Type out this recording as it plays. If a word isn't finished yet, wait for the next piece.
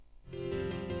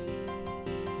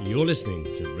You're listening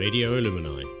to Radio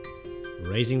Illumini,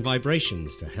 raising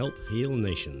vibrations to help heal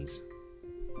nations.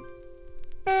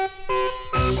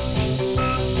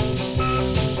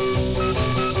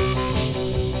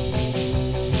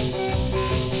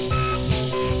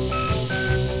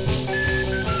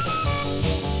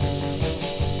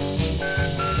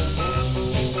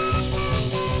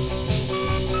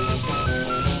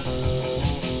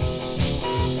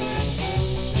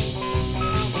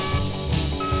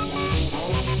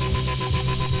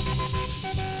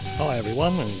 Hi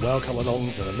everyone, and welcome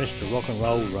along to the Mr. Rock and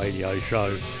Roll radio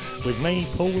show with me,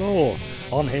 Paul Orr.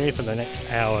 I'm here for the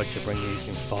next hour to bring you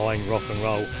some fine rock and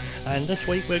roll, and this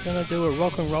week we're going to do a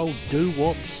rock and roll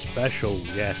doo-wop special.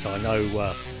 Yes, I know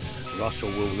Russell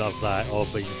will love that. I'll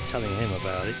be telling him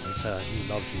about it, and he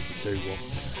loves his doo-wop.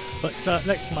 But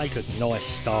let's make a nice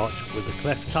start with the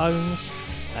Cleftones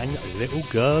and Little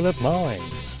Girl of Mine.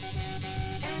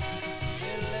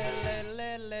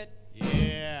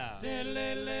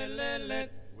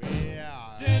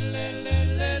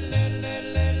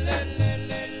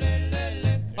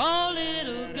 Oh,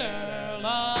 little girl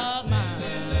of mine,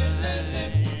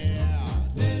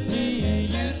 gee,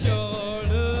 you sure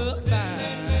look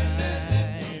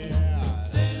fine.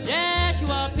 Yes, you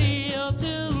appeal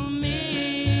to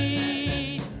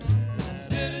me.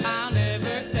 I'll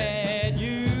never set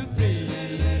you free.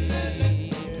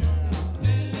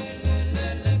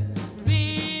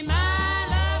 Be my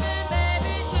loving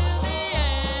baby till the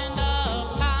end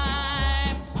of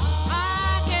time.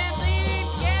 I can't seem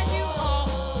to get you off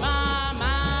my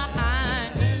mind.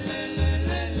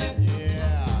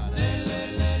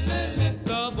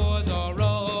 The boys all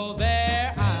roll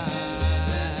their eyes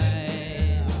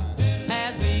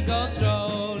as we go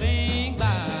strolling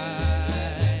by.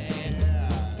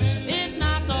 It's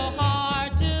not so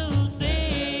hard to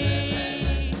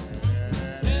see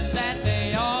that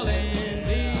they all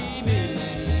envy me.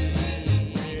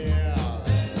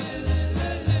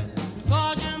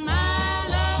 'Cause you're my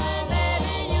loving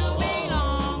baby, you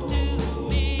belong to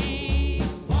me.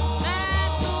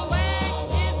 That's the way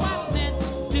it was meant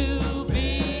to be.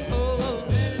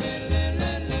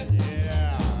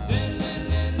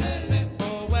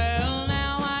 Oh, well,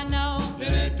 now I know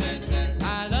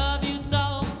I love you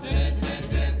so.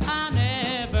 I'll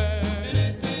never,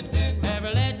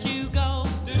 ever let you go.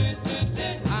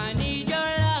 I need your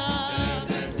love,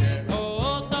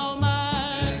 oh, so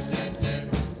much.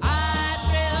 I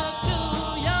thrill to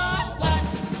your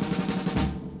touch.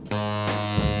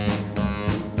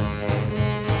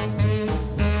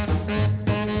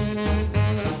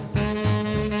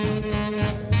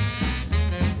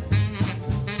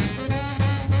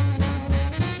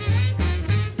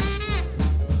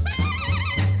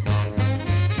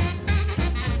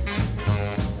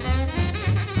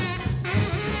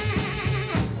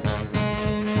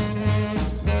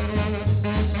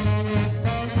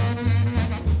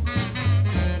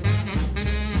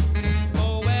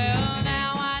 Oh, well,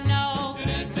 now I know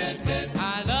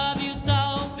I love you so.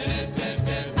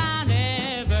 I'll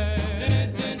never,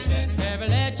 ever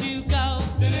let you go.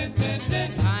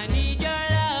 I need your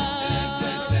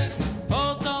love,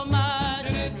 oh, so much.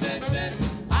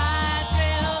 I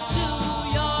thrill to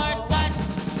your touch.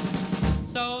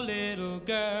 So, little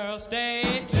girl,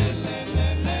 stay true.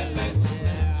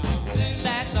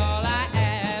 That's all I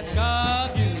ask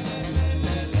of you.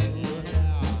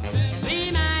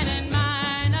 Be mine and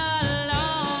mine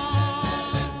alone.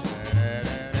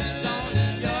 Don't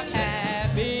leave your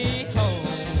happy home.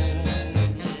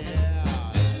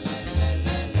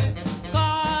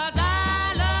 'Cause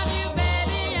I love you,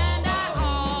 baby, and I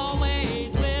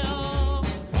always will.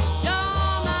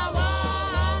 You're my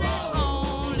one and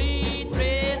only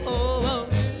thrill.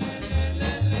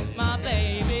 My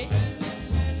baby,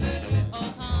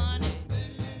 oh honey.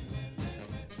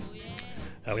 Oh, yeah.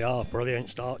 There we are, brilliant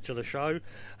start to the show,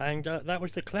 and that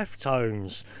was the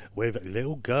Cleftones with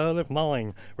Little Girl of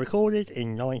Mine, recorded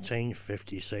in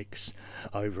 1956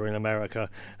 over in America,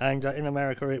 and in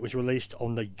America it was released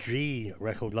on the G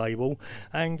record label,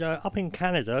 and up in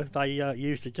Canada they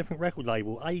used a different record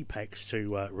label, Apex,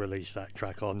 to release that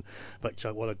track on, but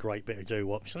what a great bit of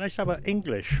doo-wop. So let's have an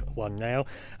English one now,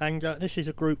 and this is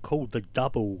a group called the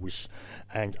Doubles,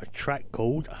 and a track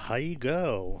called Hey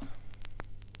Girl.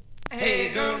 Hey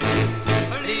girl,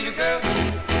 a little girl,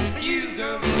 you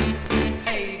girl,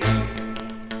 hey girl.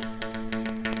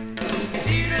 If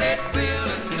you let the will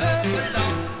and love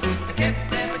alone, I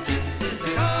kept them kisses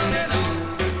coming on.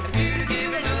 If you'd give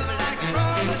me love like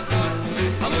from the start,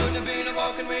 I wouldn't have been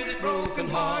walking with this broken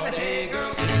heart. Hey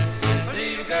girl, a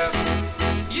little girl,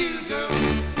 you girl,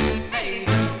 hey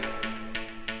girl.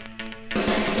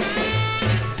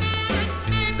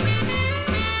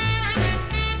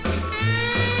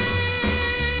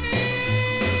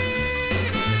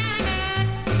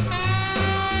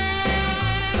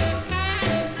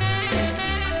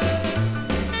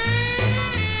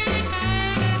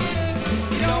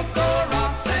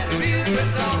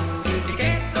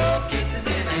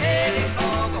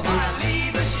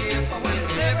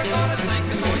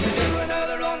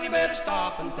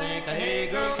 Hey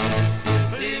girl,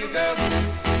 little girl,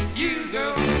 you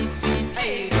girl,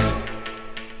 hey girl.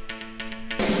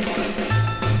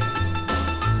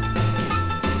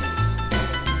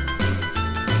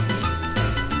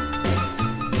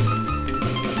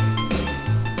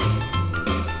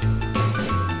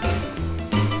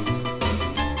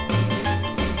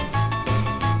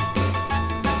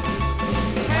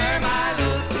 Compare my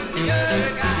love to the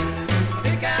other guys.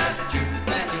 Pick out the truth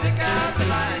and pick out the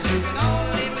lies. You can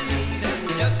only believe in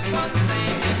just one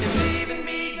thing. If you believe in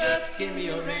me, just give me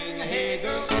a ring. Hey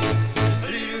girl,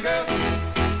 little girl,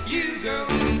 you girl,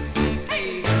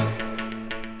 hey girl.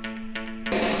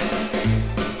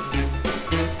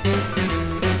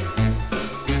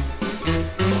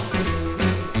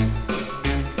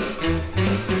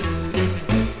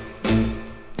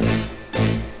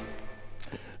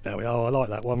 There we are, I like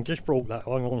that one. Just brought that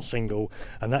one on single,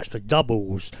 and that's the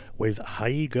Doubles with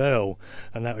Hey Girl,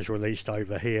 and that was released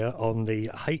over here on the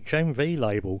HMV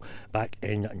label back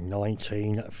in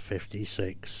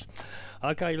 1956.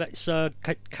 Okay, let's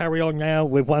carry on now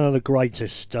with one of the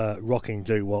greatest rocking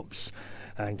doo-wops,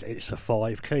 and it's the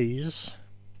Five Keys.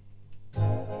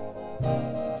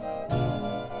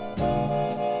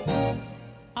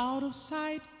 Out of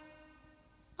sight,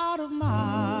 out of mind.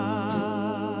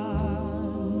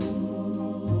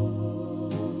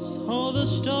 So the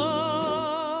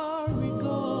story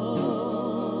goes.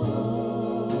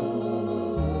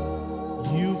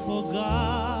 You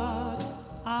forgot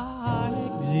I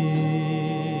exist.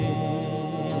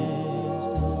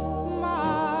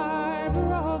 My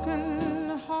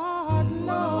broken heart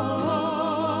knows.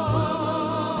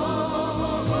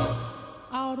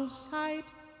 Out of sight,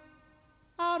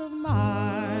 out of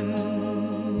mind.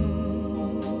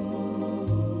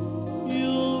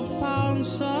 You found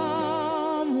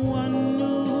someone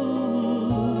new,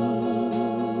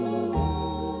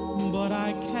 but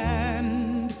I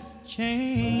can't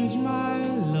change my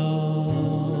love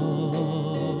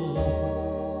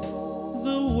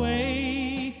the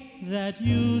way that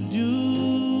you do.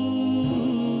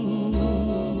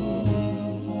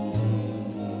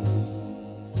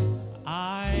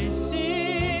 I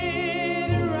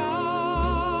sit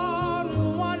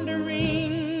around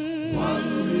wondering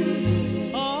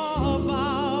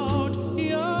about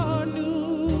your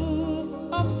new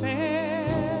affair.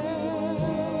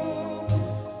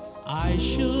 I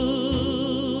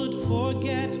should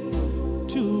forget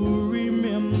to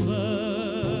remember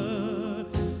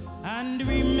and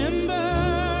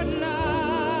remember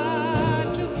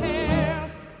not to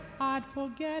care. I'd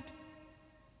forget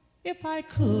if I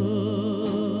could,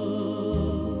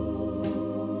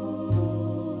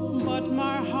 but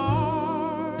my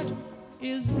heart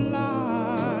is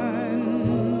blind.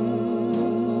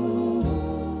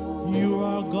 You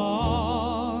are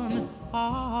gone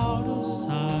out of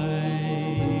sight,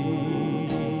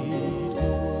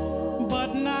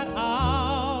 but not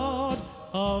out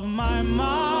of my mind.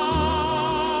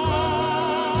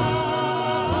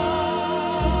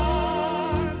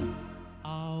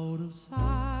 Out of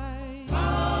sight,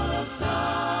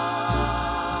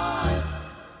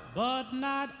 but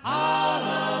not out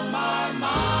of my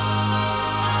mind.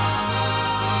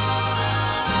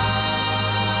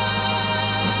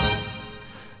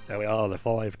 There we are, the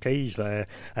Five Keys there,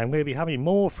 and we'll be having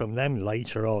more from them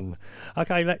later on.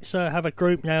 Okay, let's have a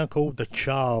group now called The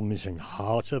Charms and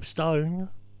Heart of Stone.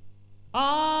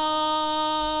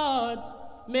 Hearts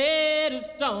made of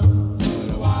stone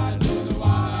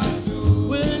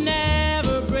will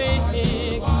never break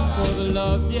for the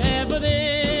love you have for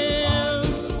them.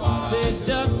 They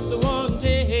just won't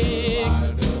take.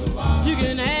 You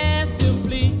can ask them,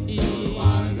 please,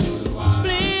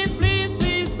 please, please,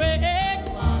 please break,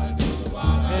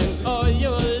 and all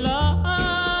your love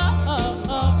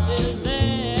is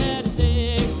there to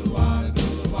take.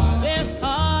 This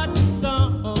hearts of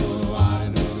stone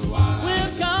will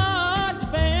cause you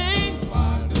pain.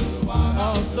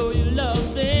 Although you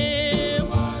love them,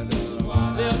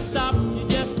 they'll stop you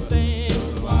just the same.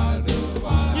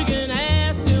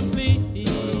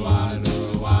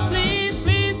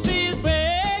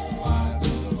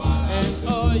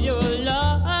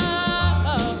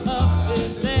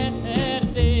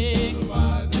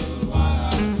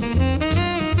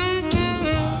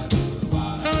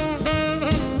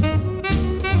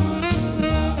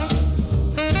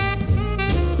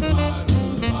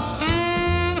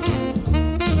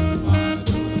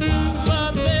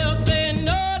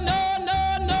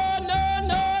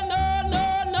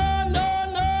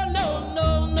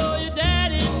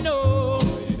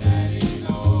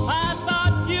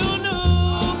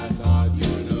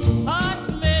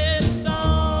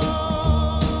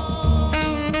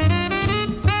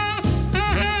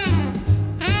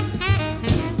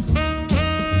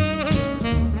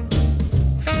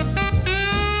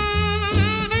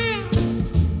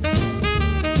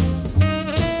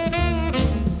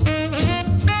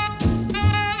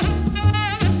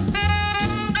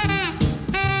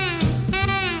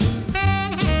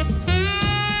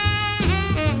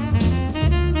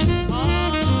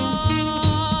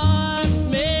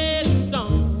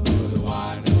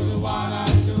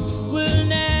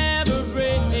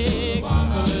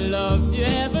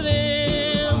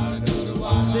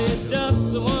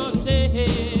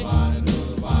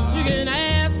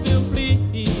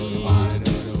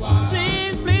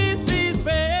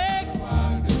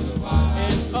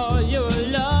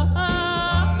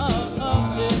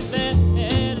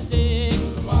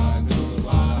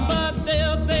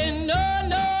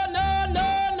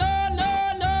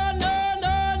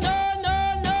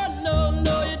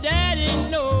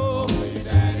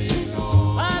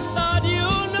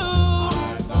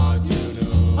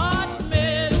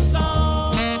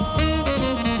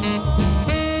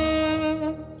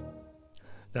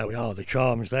 are the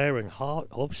Charms there, and Heart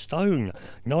of Stone,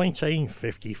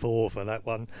 1954 for that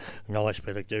one. Nice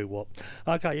bit of doo-wop.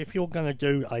 Okay, if you're going to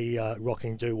do a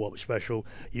rocking doo-wop special,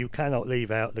 you cannot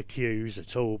leave out the Q's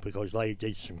at all, because they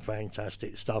did some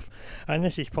fantastic stuff, and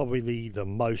this is probably the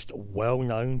most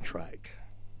well-known track.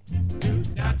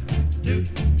 I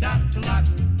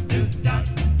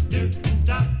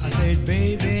said,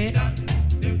 baby.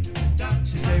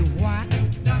 She said, what?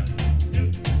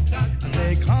 I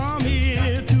said, come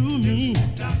here to me.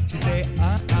 She said,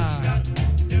 I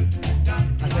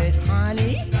said,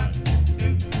 honey.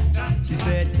 She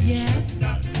said, yes.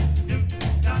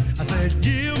 I said,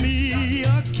 give me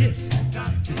a kiss.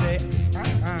 She said,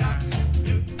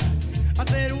 I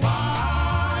said,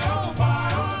 why, oh,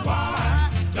 why,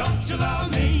 don't you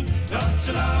love me? Don't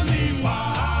you love me?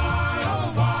 Why,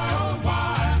 oh,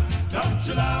 why, don't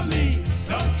you love me?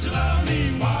 Don't you love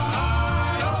me?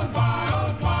 Why, oh,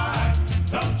 why,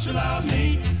 don't you love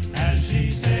me? And she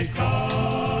said,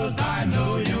 'cause I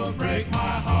know you'll break my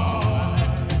heart.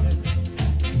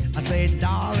 I said,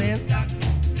 darling.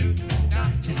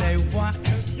 She said, what?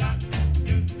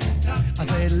 I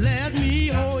said, let me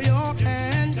hold your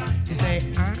hand. She said,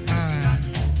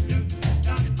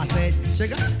 I said,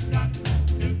 sugar?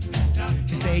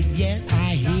 She said, yes,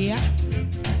 I hear.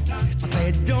 I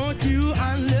said, don't you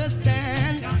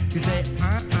understand? She said,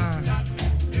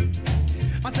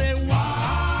 I said,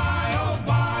 why, oh,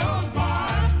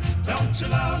 why, don't you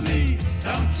love me?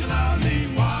 Don't you love me?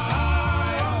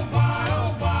 Why,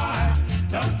 oh, why,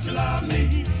 don't you love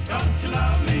me? Don't you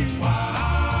love me?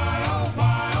 Why, oh,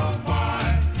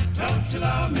 why, don't you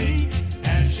love me?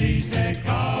 And she said,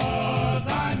 'cause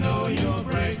I know you'll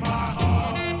break my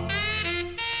heart.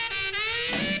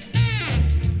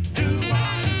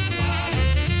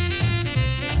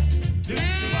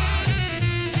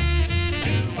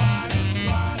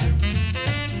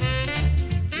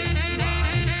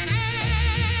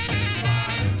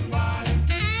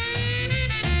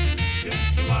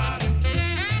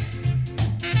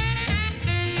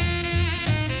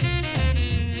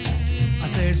 I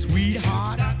said,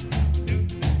 sweetheart.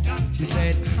 She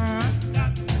said, huh?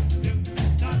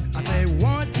 I said,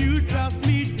 won't you trust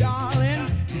me, darling?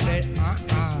 She said, I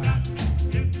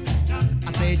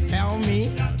said, tell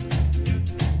me.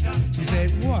 She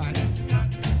said, what?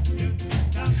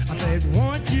 I said,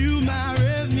 won't you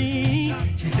marry me?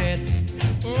 She said,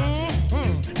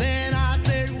 Then I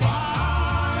said,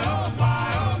 why, oh,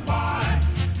 why,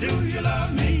 do you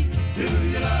love me? Do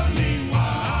you love me?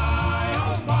 Why,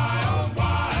 oh,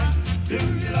 why,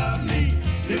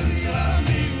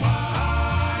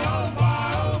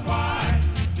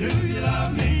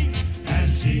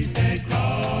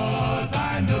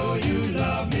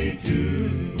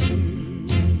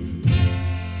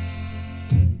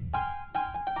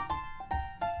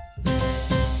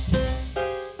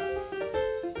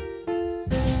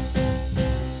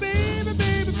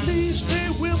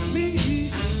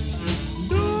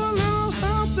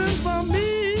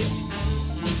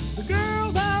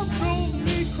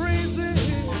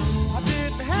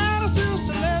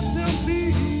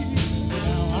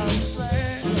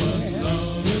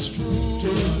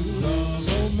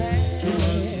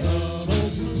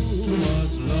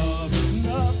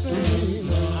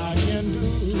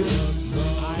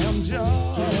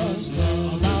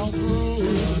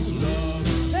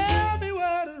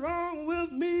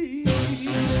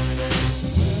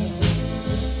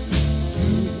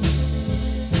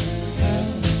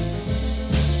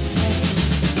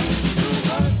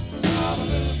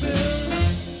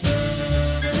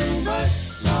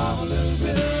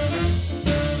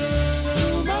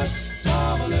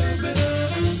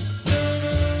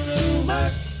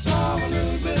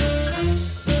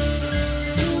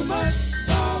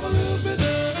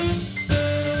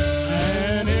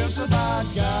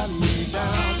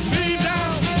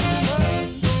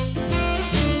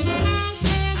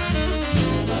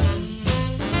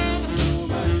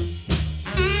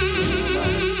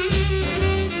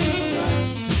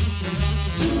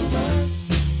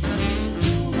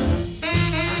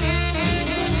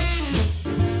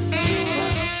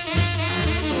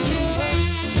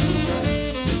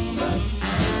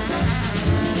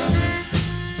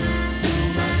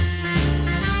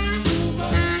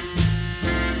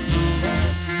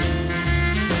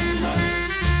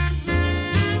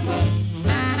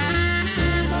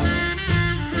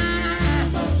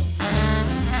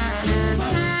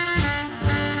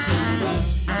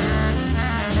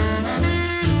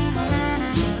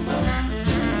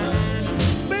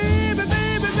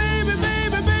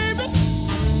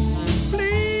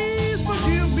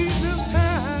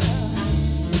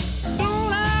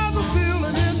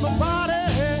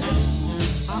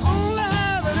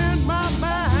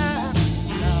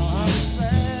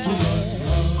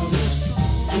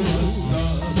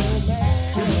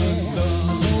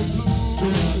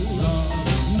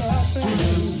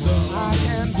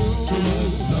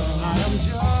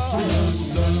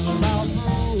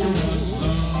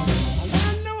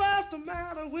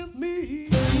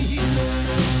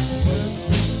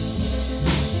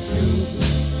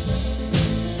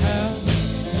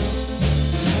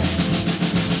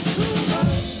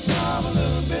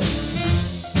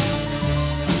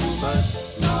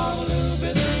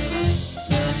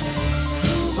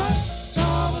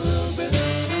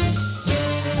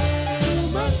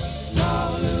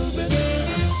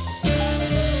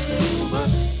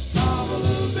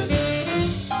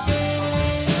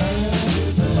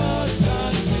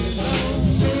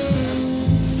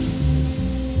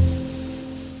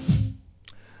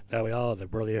 There we are, the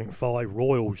brilliant Five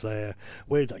Royals there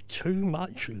with Too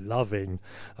Much Loving.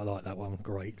 I like that one,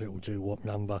 great little doo-wop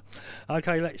number.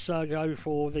 Okay, let's go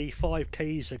for the Five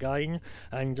Keys again,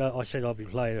 and I said I'll be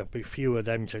playing a few of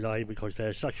them today because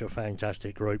they're such a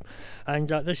fantastic group. And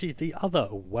this is the other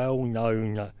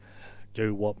well-known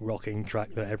doo-wop rocking track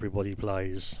that everybody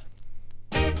plays.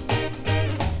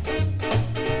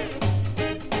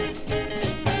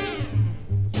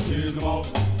 She's the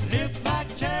most. Lips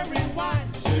like cherry wine,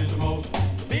 She's the most.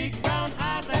 big brown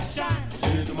eyes that shine,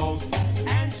 She's the most.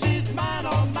 and she's mine,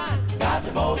 all mine. Got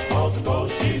the most, coast to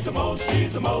coast. She's the most.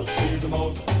 She's the most. She's the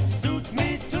most. Suit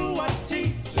me to a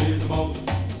T, She's the most.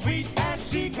 sweet as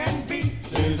she can be.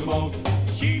 She's the most.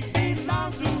 She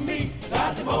belongs to me.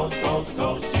 Got the most, coast to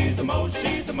coast. She's the most.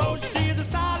 She's the most. She's a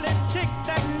solid chick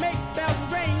that make bells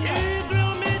ring. She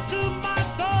thrill me to my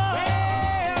soul.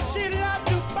 Well, she loves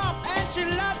to bop and she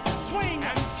loves to swing,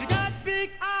 and she got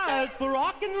big eyes for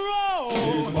rock and roll.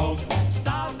 She's the most.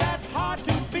 Style that's hard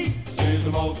to beat. She's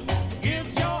the most.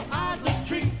 Gives your eyes a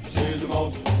treat. She's the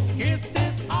most.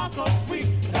 Kisses are so sweet.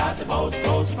 Got the most,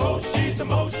 coast to coast. She's the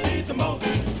most. She's the most.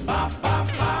 Bop, bop,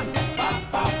 bop,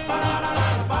 bop, bop,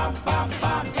 ba-da-da-da, bop, bop, bop,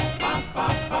 bop,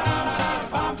 bop, ba-da-da-da,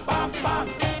 bop, bop, bop, bop,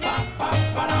 bop,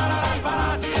 ba-da-da-da, ba-da,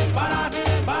 ba-da,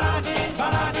 ba-da,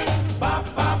 ba-da, bop,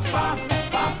 bop, bop,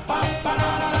 bop, bop,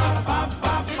 ba-da-da-da, bop,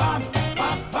 bop, bop,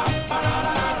 bop, bop,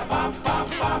 ba-da-da-da, bop, bop,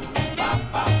 bop, bop,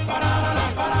 bop, ba-da-da-da,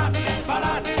 ba-da,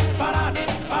 ba-da,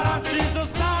 ba-da. She's a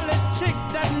solid chick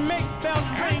that make bells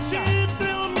ring. She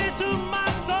thrill me to my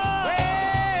soul.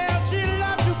 Well, she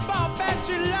loves to bop and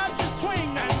she loves to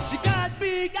swing, and she got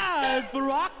big eyes for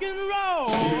rock and She's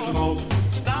the roll. most.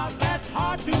 Style that's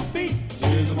hard to beat.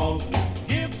 She's the most.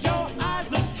 Gives your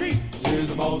eyes a treat. She's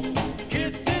the most.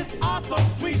 Kisses are so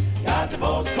sweet. Got the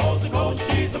most, coast to coast.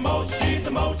 She's the most. She's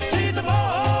the most. She's the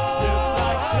most. Lips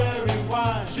like cherry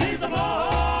wine. She's the Big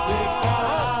most.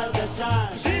 eyes that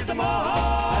shine. She's the And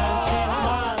she's most.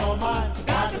 mine, oh mine.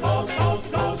 Got the most, coast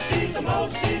to coast. She's the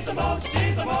most. She's the most.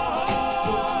 She's the Suits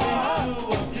me most. to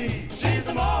a T. She's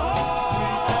the Sweet as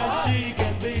most. she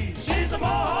can be. She's the She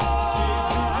most.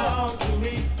 belongs to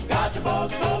me. Got the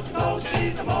most, coast to coast.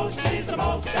 She's the most. She's the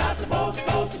most. Got the most,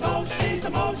 coast to coast. She's the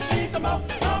most. She's the most.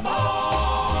 Come on.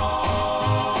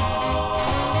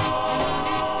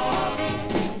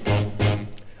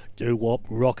 Doo-wop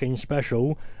rocking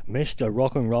special, Mr.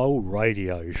 Rock and Roll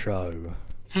Radio Show.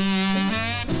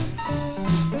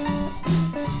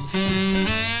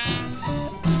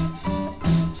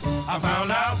 I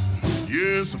found out.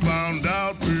 Yes, I found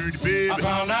out, pretty baby, I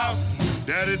found out.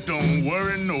 that it don't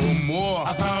worry no more.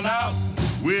 I found out.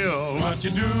 Well, What you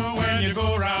do when you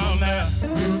go round there.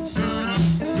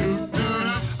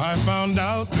 I found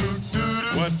out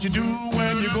what you do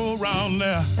when you go round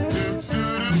there.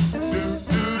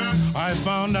 I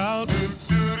found out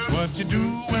what you do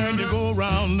when you go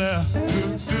round there.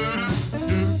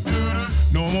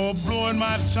 No more blowing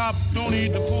my top, don't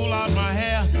need to pull out my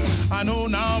hair. I know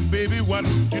now, baby, what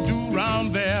you do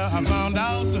round there. I found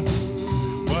out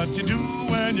what you do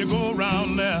when you go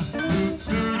round there.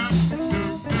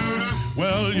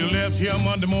 Well, you left here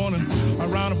Monday morning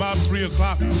around about 3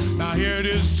 o'clock. Now here it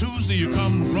is Tuesday, you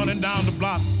come running down the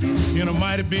block in a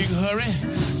mighty big hurry,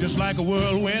 just like a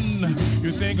whirlwind. You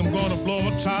think I'm gonna blow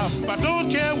my top, I don't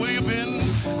care where you've been.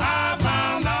 I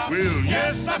found out, Will,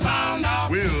 yes, I found out,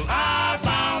 Will, I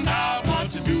found out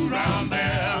what you do round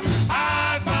there.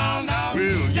 I found out,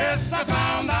 Will, yes, I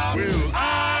found out, Will,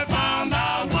 I found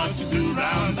out what you do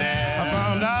round there. I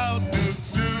found out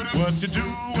what you do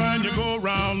when you go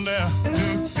round there.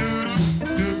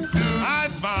 I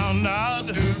found out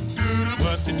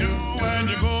what you do when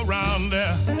you go round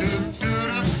there.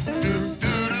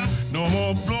 No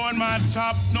more blowing my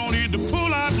top, no need to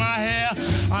pull out my hair.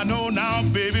 I know now,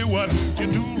 baby, what you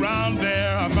do round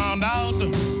there. I found out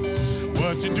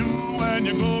what you do when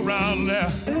you go round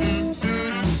there.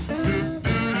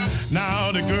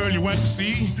 Now the girl you went to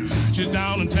see, she's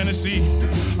down in Tennessee.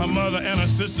 Her mother and her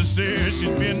sister said she's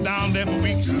been down there for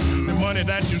weeks. The money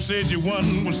that you said you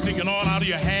won was sticking all out of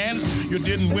your hands. You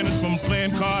didn't win it from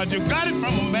playing cards, you got it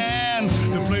from a man.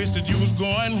 The place that you was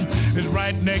going is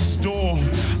right next door.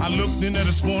 I looked in there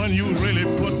this morning, you was really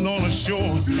putting on a show.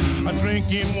 A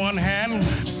drink in one hand,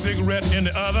 cigarette in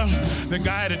the other. The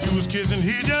guy that you was kissing,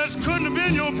 he just couldn't have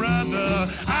been your brother.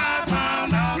 I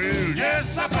found out, Will,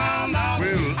 yes, I found out,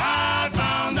 Will, I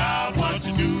found out what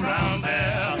you do round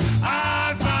there.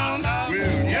 I found out, Will,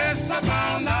 yes, I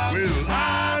found out, Will,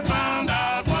 I found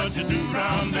out what you do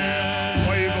round there.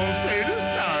 What you gonna say this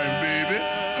time, baby?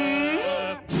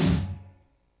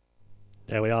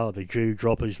 There we are, the the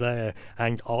Dewdroppers there,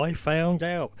 and I Found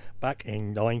Out back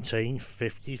in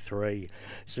 1953.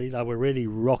 See, they were really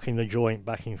rocking the joint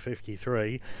back in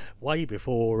 53, way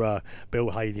before Bill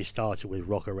Haley started with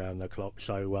Rock Around the Clock,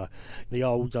 so the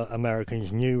old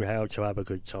Americans knew how to have a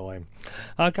good time.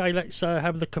 Okay, let's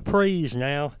have the Capris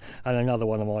now, and another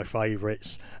one of my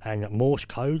favourites, and Morse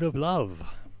Code of Love.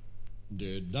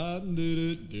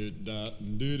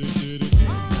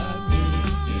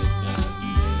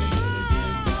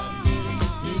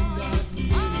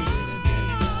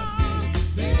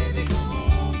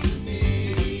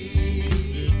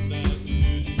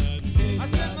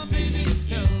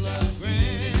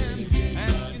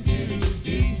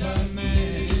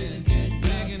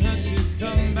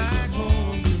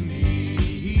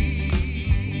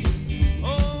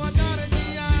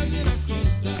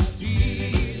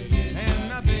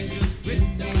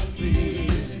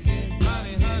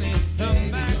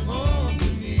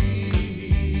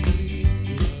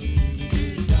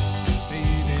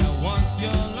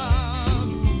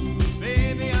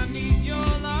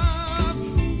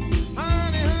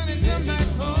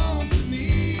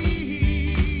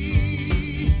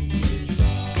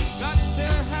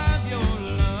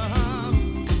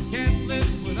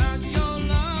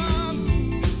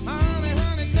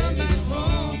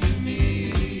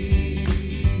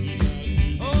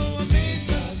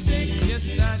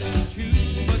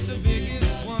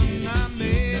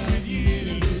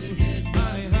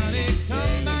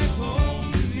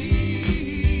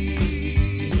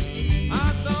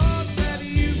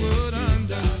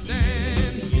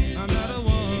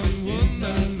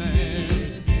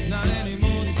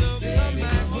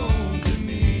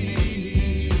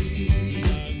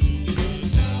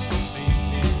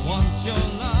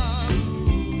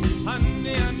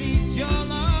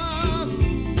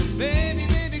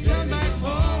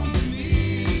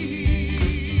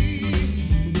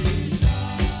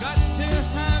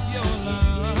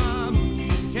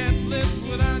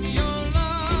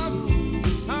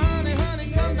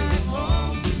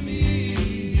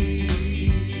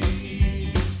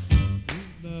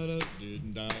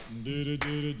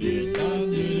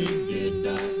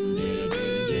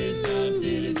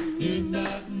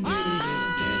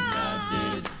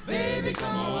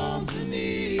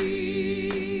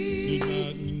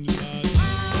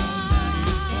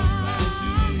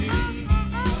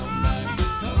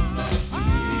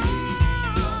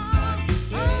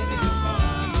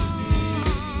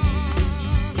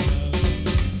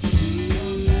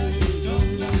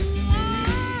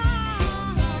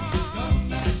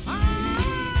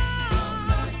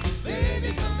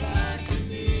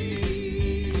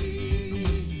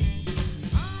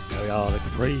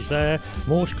 There,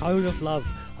 Morse Code of Love.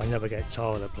 I never get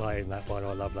tired of playing that one.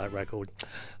 I love that record.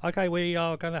 Okay, we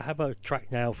are going to have a track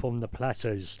now from the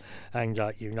Platters, and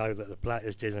you know that the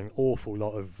Platters did an awful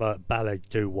lot of ballad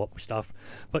doo-wop stuff,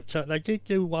 but they did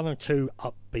do one or two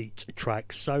upbeat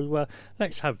tracks, so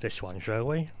let's have this one, shall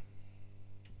we?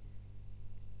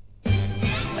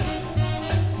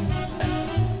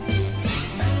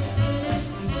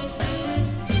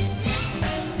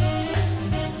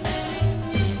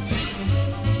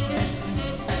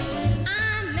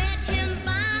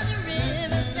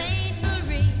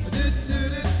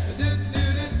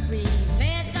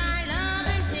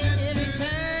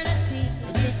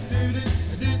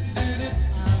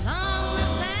 Along the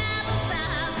pebble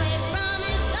pathway from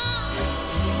his door.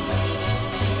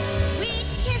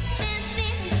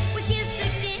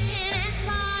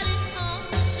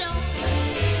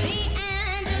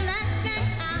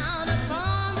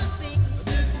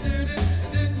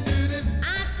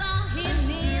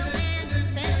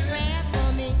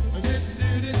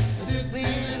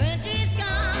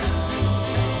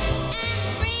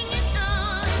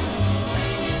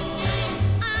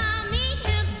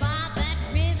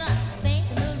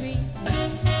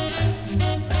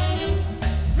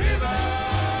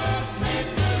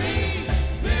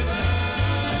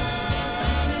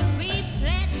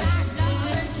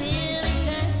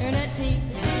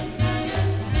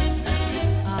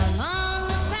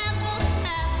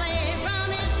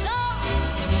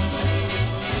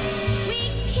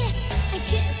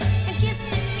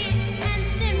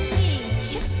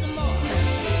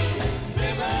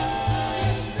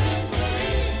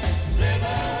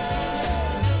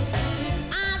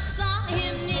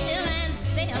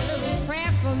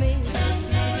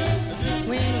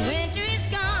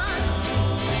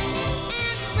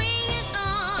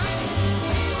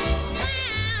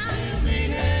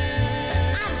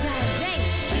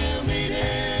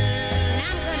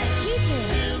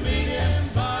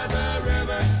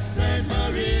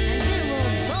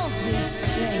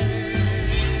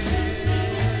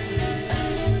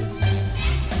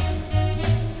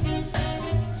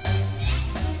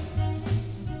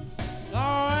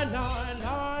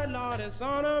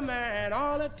 a man,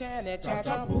 all the time that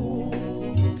cha-cha-boo,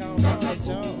 come on the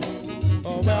tongue.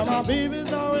 Oh, well, my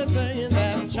baby's always saying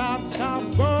that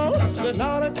chop-chop-boo, but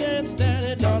Lord, I can't stand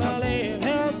it, gonna leave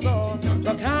her sore.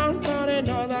 The count funny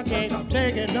knows I can't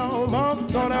take it no more.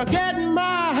 Gonna get in my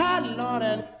hat, Lord,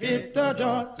 and hit the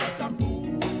door.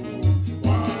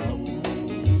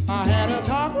 I had a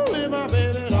talk with my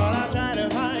baby, Lord, I tried to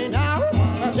find out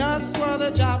just what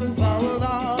the chopping song was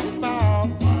all about.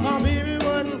 My baby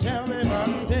wouldn't tell me,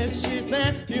 but this she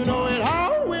said, you know it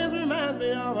always reminds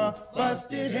me of a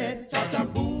busted head.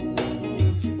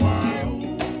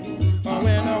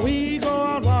 When we go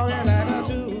out walking like a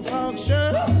two-folk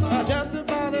should, just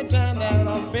about the time that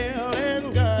I'm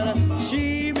feeling good,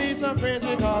 she meets a friend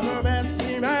she calls her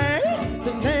Bessie May.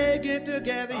 Then they get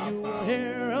together, you will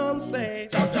hear them say,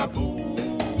 chop-chop-boo,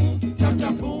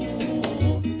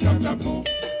 chop-chop-boo, chop-chop-boo.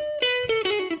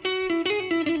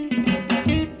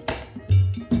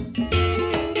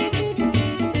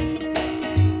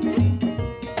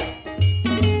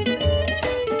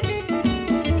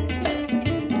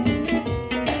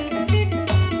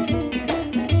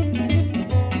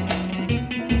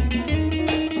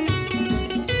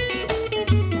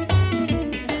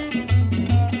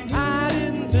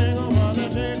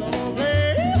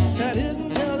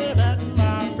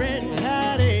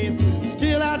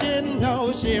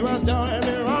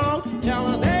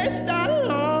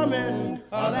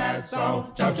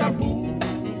 Chop chop boom,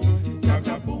 chop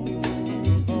chop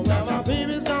boom. Oh, well, my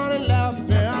baby's gone and left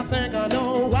me. I think I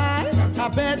know why. I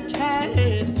bet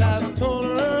Case has told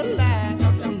her a lie.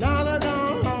 Now they're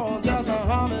gone home, just a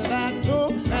humming that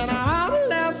tune, and I'm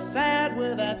left sad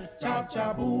with that chop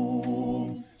chop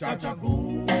boom, chop chop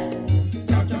boom,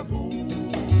 chop chop boom.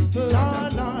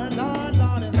 Lord, Lord, Lord,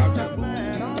 Lord, it's all the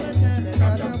man all the time. That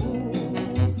chop chop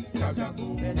boom, chop chop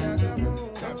boom, chop chop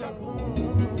boom, chop chop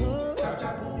boom,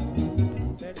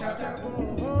 chop chop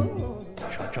boom.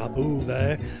 Cha-cha-boo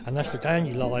there, and that's the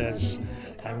Dandelions,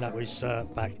 and that was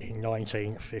back in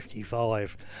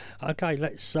 1955. Okay,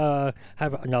 let's have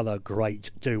another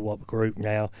great doo-wop group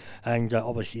now, and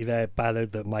obviously their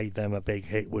ballad that made them a big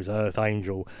hit was Earth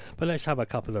Angel, but let's have a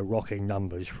couple of rocking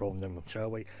numbers from them, shall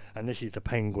we? And this is the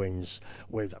Penguins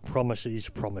with Promises,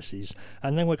 Promises,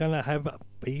 and then we're going to have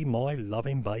Be My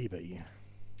Loving Baby.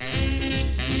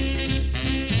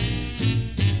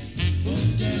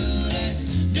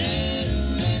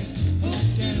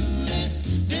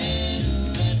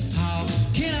 How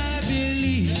can I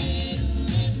believe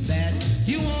that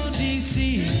you won't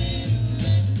deceive?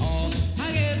 All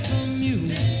I get from you,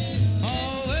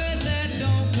 all words that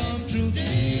don't come true.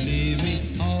 Believe me,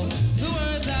 all the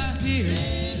words I hear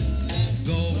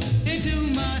go into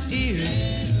my ear,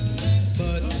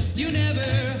 but you never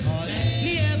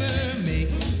hardly ever make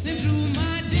them true,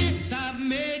 my dear. Stop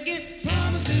making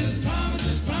promises,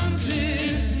 promises, promises.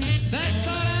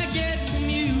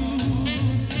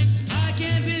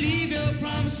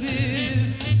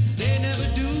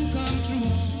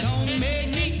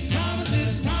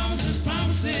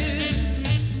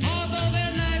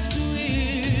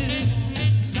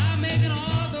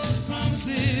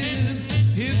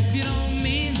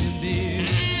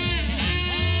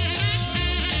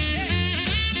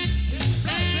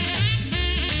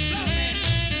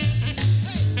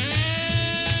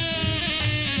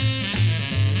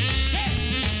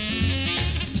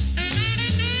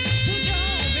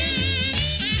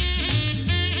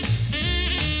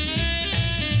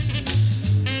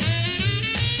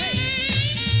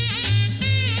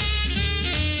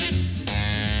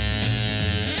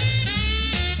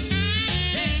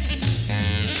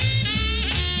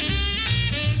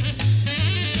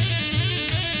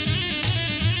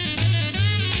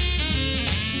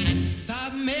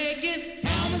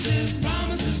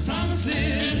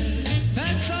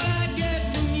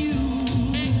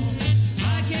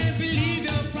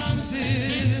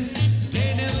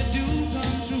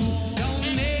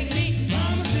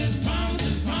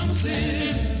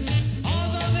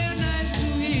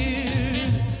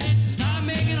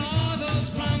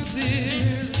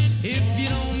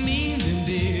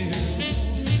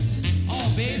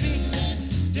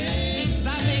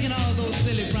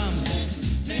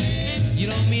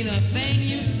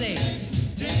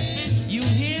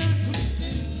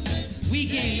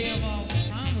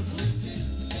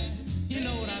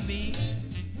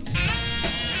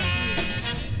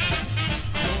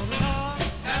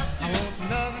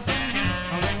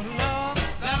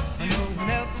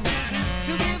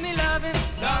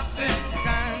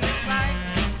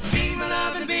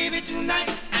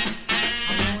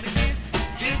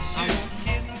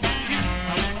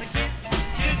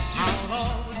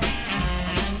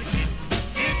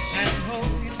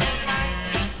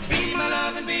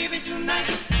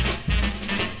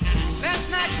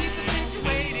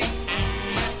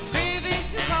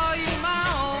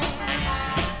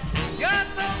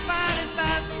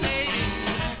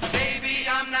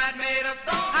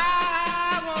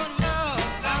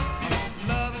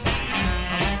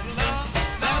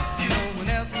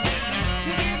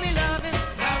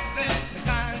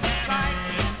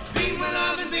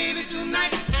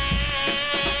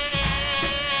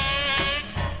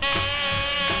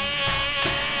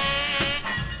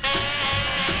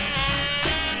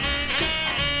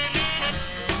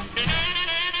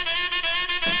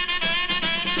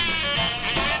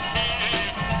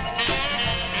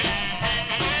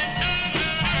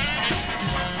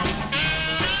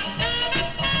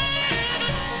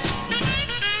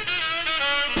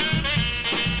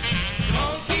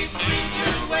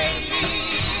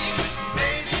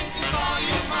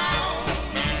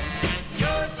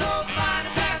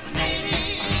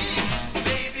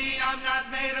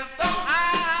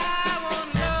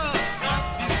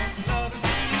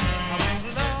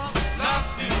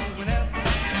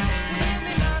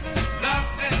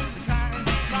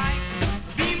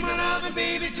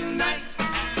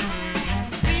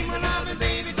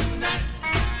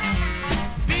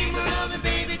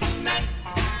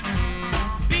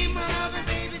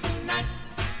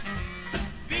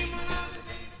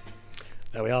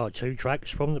 There we are, 2 tracks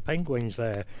from the Penguins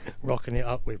there, rocking it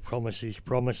up with Promises,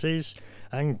 Promises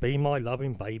and Be My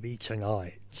Loving Baby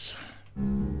Tonight.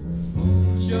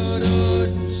 We've got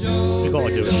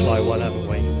to do a slow one, haven't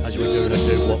we, as we're doing a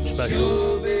doo-wop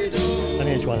special, and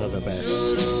here's one of the best.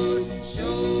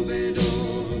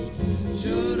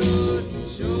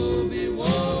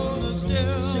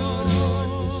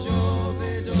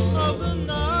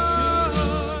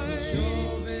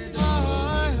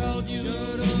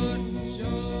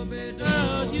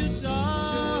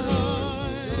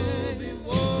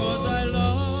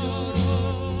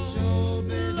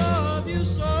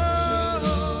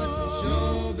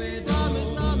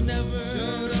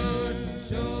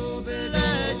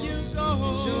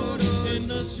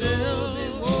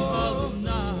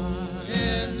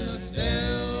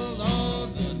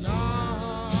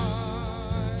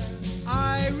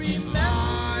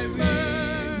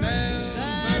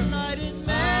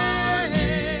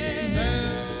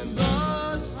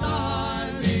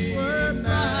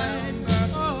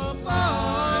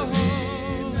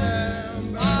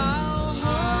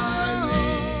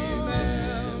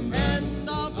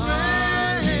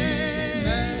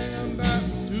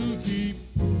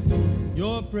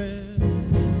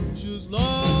 Precious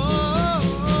love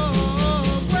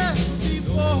where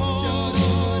before the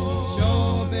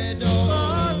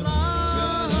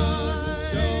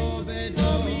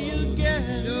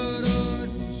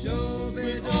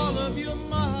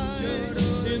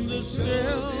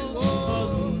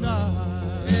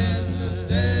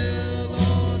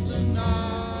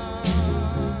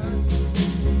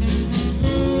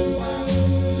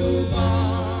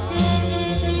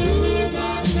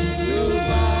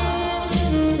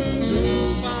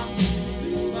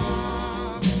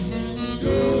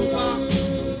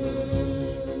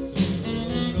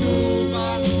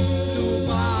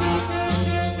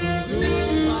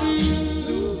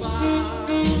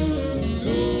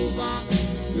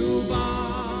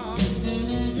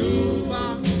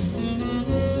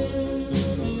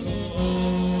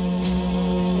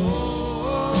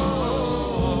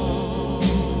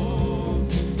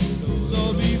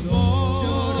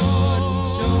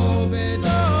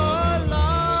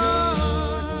light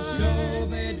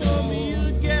for me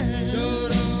again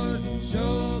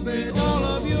with all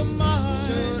of your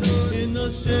might in the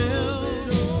still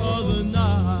of the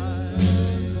night,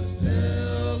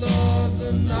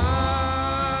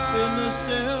 in the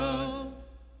still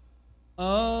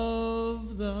of the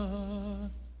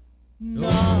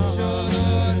night.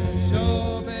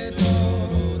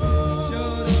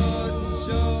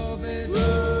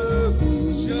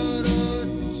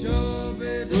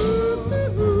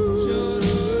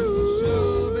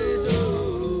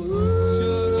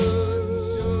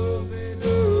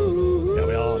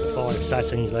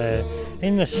 There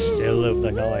in the still of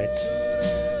the night,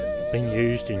 been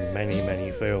used in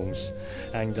many films,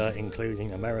 and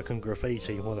including American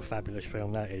Graffiti. What a fabulous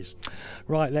film that is.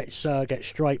 Right, let's get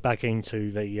straight back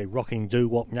into the rocking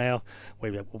doo-wop now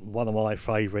with one of my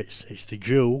favourites. It's the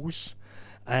Jewels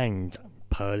and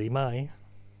Pearly May.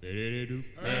 Pearly,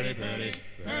 Pearly,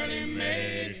 Pearly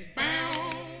May.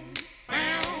 Bow,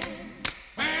 bow,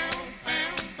 bow, bow,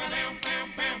 bow, bow,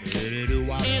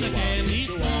 bow. In a candy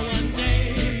store one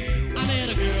day, I met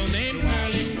a girl named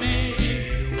Pearly May.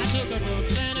 I took her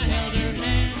books and I held her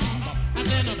hand. I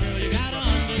said, "No, girl, you gotta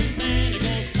understand." It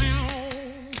goes bow,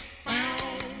 bow,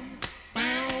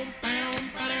 bow, bow,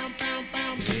 bow, bow,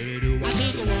 bow. I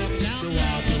took a walk down the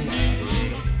avenue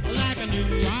like I knew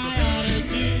I ought to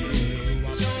do.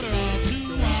 I showed her off to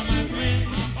all my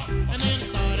friends, and then it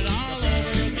started all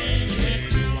over again. It went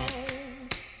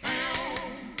bow,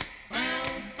 bow, bow,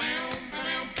 bow,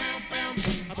 bow, bow, bow.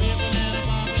 I pimpin' and a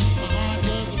boppin', my heart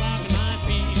was rockin', my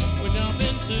feet were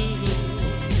jumping too.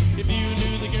 If you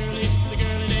knew the girlie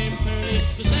named Pearly,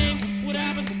 the same would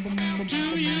happen to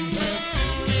you.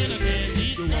 In a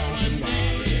candy store one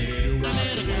day, I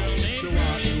met a girl named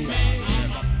Pearly May.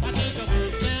 I took her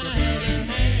boots and I held her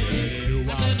hand.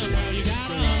 I said, "No, girl, you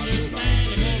gotta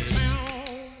understand." It goes bow,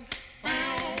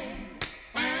 bow,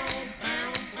 bow, bow,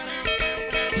 bow, bow, bow.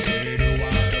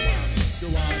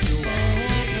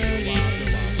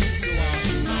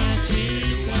 My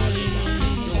sweet Pearly.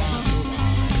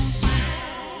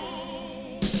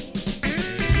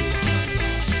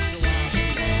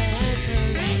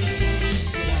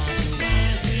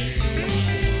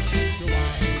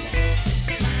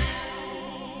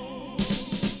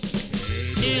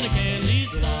 In a candy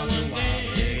store one day,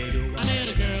 I met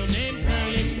a girl named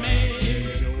Pearly May.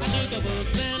 I took her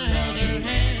books and I held her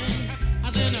hand. I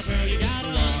said, "Now, girl, you gotta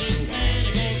understand."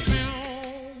 It goes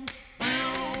bow,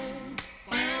 bow,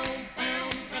 bow, bow,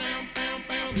 bow, bow,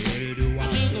 bow. I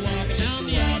took a walk down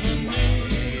the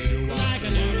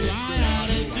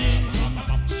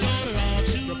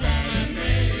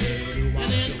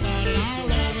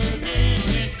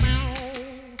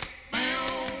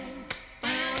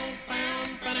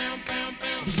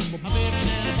My baby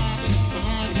had a bobby, my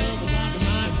heart was rocking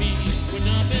my feet. We're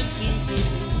jumping to you.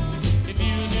 If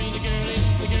you knew the girlie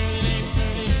named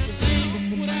Curly, the same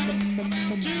would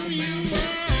happen to you.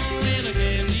 In a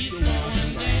heavy snow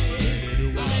one day,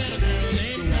 I met a girl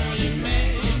named Curly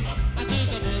May. I took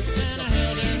her books and I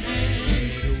held her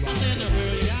hand. I said, now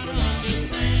girl, you gotta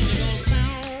understand. It goes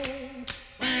pow,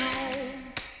 pow,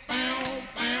 pow,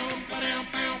 pow, ba-dow,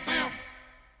 pow, pow.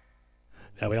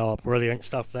 There we are, brilliant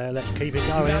stuff there. Let's keep it You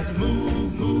going got to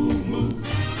move, move,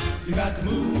 move. You got to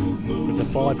move, move. with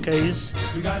the 5 keys.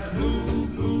 You got to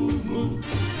move, move, move.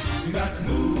 You got to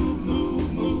move,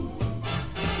 move, move.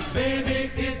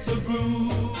 Baby, it's a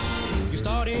groove. You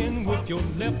start in with your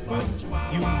left foot.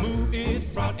 You move it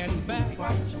front and back.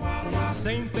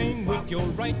 Same thing with your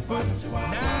right foot.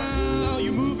 Now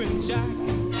you moving jack.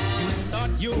 You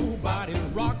start your body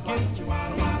rocking,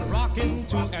 rocking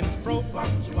to and fro.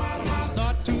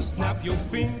 Start to snap your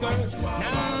fingers.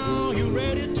 Now you're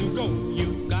ready to go.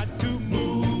 You got to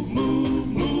move, move,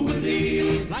 move with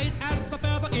ease. Light as a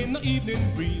feather in the evening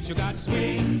breeze. You got to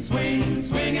swing, swing,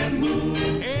 swing and move.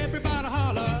 Everybody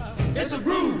holler, it's a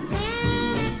groove.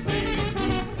 Groove, baby,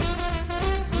 groove.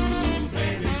 Groove,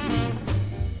 baby, groove.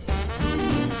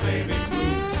 Groove, baby,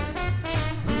 groove.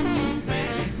 Groove,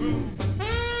 baby, groove.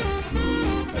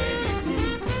 Groove, baby,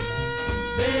 groove.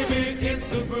 Baby,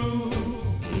 it's a groove.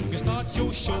 You start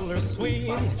your shoulders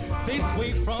swaying this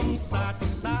way from side to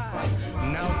side.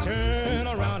 Now turn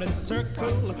around and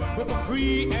circle with a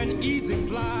free and easy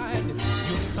glide.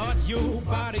 You start your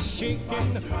body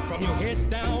shaking from your head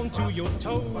down to your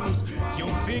toes.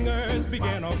 Your fingers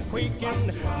begin a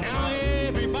quaking. Now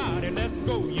everybody, let's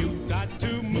go. You got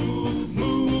to move,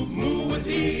 move, move with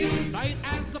ease. Light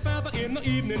as a feather in the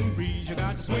evening breeze. You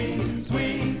got to swing,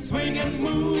 swing, swing and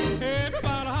move.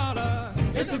 Everybody holler,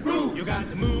 it's a groove. You got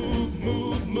to move,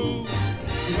 move, move.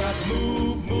 You got to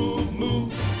move, move,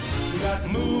 move. You got to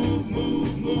move,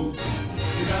 move, move.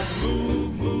 You got to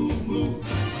move, move, move.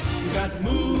 You got to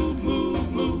move,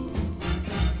 move, move.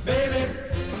 Baby,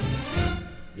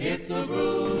 it's a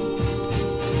groove.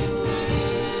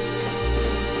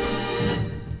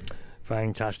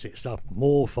 Fantastic stuff.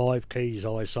 More 5 keys,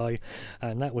 I say.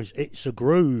 And that was It's a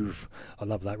Groove. I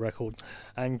love that record.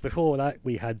 And before that,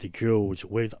 we had the Jewels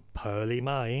with Pearly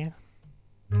May.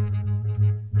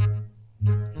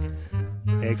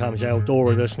 Here comes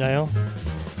Eldorado now.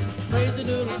 Crazy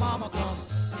little mama come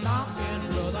knocking,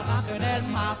 brother, knocking at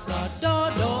my front door,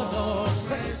 door, door.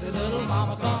 Crazy little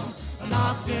mama come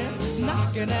knocking,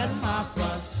 knocking at my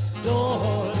front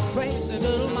door. Crazy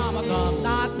little mama come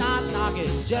knock, knock,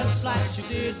 knocking, just like she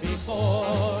did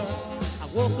before. I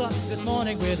woke up this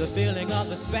morning with a feeling of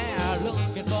despair,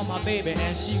 looking for my baby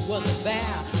and she wasn't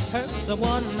there. Heard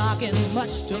someone knocking,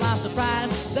 much to my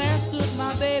surprise. There stood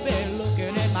my baby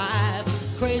looking in my eyes.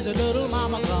 Crazy little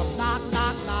mama come knock,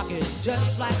 knock, knocking,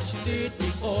 just like she did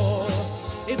before.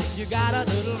 If you got a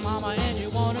little mama and you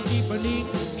wanna keep her neat,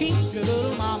 keep your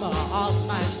little mama off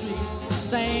my street.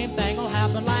 Same thing will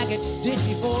happen like it did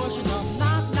before. She come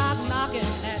knock, knock, knocking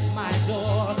at my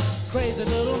door. Crazy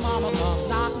little mama come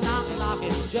knock, knock,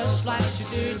 knocking, just like she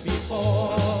did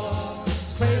before.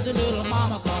 Crazy little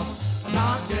mama come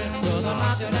knocking, brother,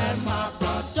 knocking at my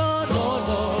front door, door,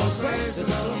 door. Crazy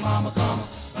little mama come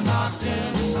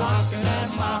knocking, knocking at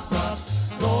my front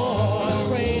door.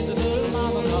 Crazy little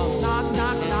mama come knock,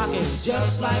 knock, knocking,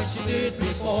 just like she did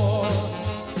before.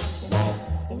 Walk,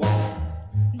 walk,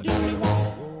 doody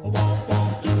walk, walk,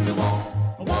 walk, doody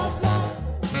walk, walk, walk.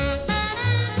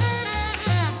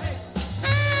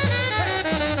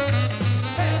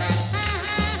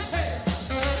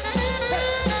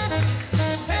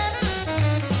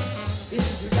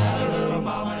 If you got a little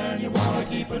mama and you wanna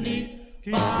keep her neat,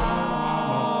 keep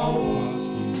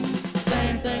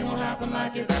same thing will happen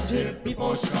like it did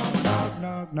before she come knock,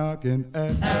 knock, knocking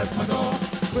at my door.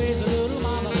 Crazy little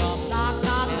mama come knock,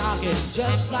 knock, knocking,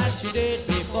 just like she did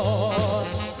before.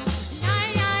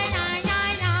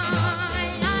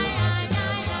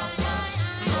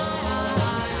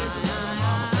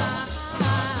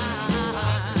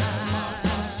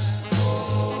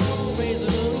 Crazy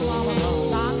little mama come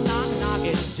knock, knock,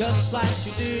 knocking, just like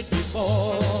she did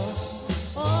before.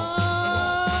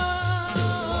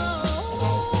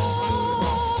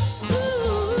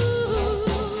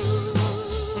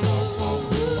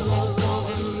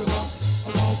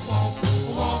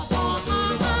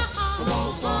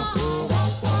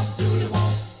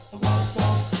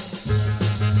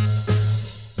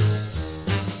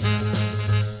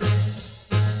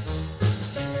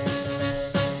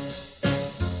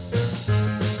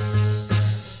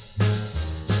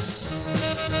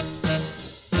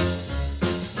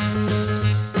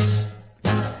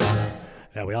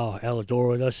 There we are,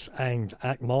 Eldorus and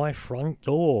At My Front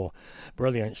Door.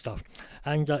 Brilliant stuff.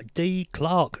 And D.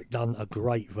 Clark done a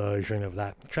great version of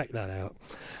that. Check that out.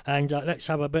 And let's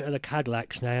have a bit of the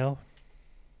Cadillacs now.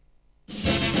 Let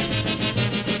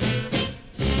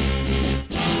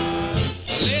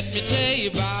me tell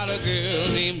you about a girl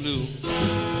named Lou.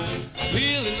 I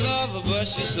really love her, but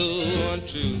she's so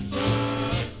untrue.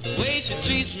 The way she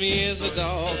treats me is a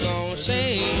doggone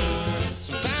shame.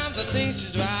 Sometimes I think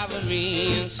she's driving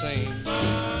me insane.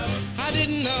 I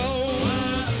didn't know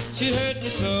she hurt me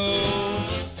so.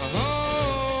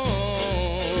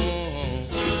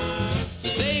 The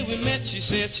day we met, she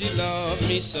said she loved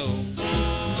me so.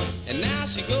 And now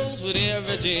she goes with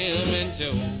every Jim and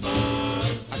Joe.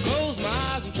 I close my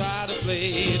eyes and try to play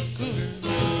it cool,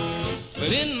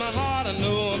 but in my heart I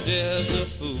know I'm just a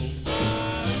fool.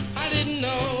 I didn't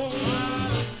know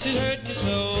she hurt me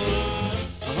so.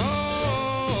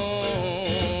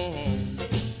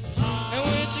 And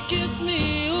when she kissed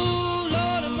me, ooh,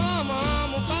 Lord and Mama,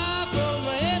 I'm a fire from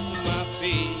my head to my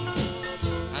feet.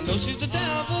 I know she's the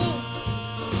devil.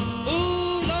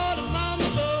 Ooh, Lord and Mama,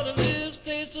 Lord, her lips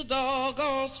taste so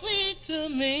doggone sweet to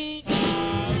me.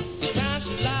 The time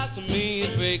she lies to me,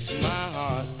 it breaks my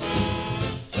heart.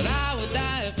 But I would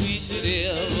die if we should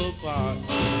ever part.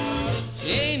 She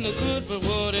ain't no good, but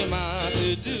what am I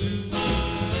to do?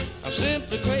 I'm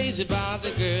simply crazy about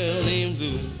the girl named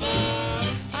Lou.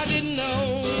 I didn't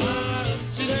know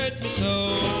she'd hurt me so.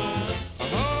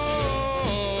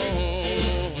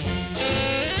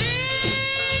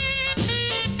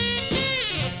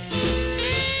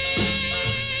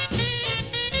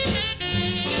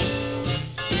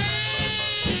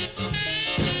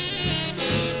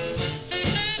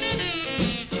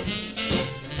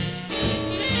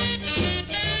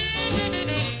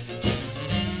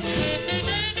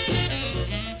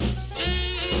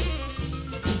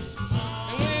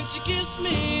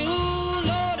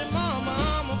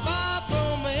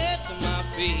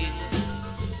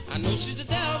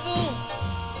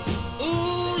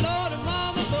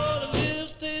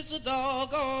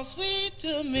 Sweet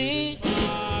to me.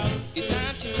 Each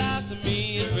time she lies to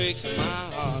me, it breaks my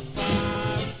heart.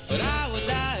 But I would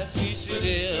die if we should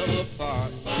ever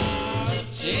part.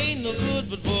 She ain't no good,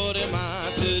 but what am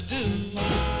I to do?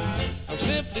 I'm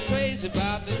simply crazy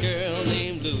about the girl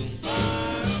named Lou.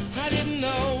 I didn't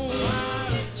know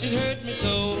she'd hurt me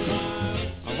so.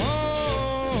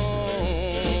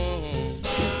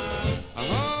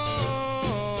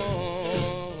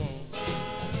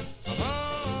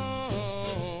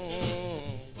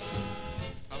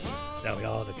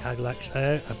 Cadillacs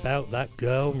there about that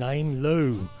girl named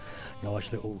Lou.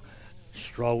 Nice little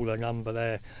stroller number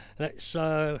there. Let's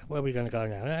where are we going to go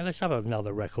now? Let's have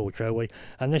another record, shall we?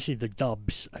 And this is the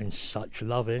Dubs and Such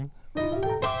Loving.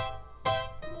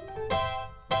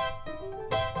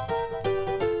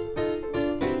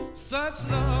 Such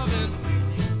loving,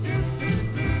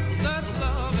 such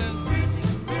loving,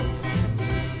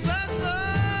 such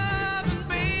loving,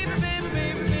 baby, baby,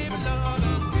 baby, baby, loving.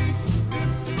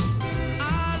 I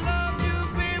love you,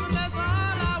 baby, that's all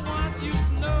I want you to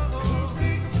know.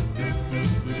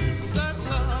 Such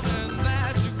loving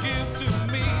that you give to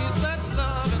me, such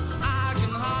loving I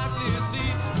can hardly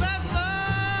see. Such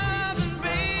loving,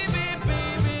 baby.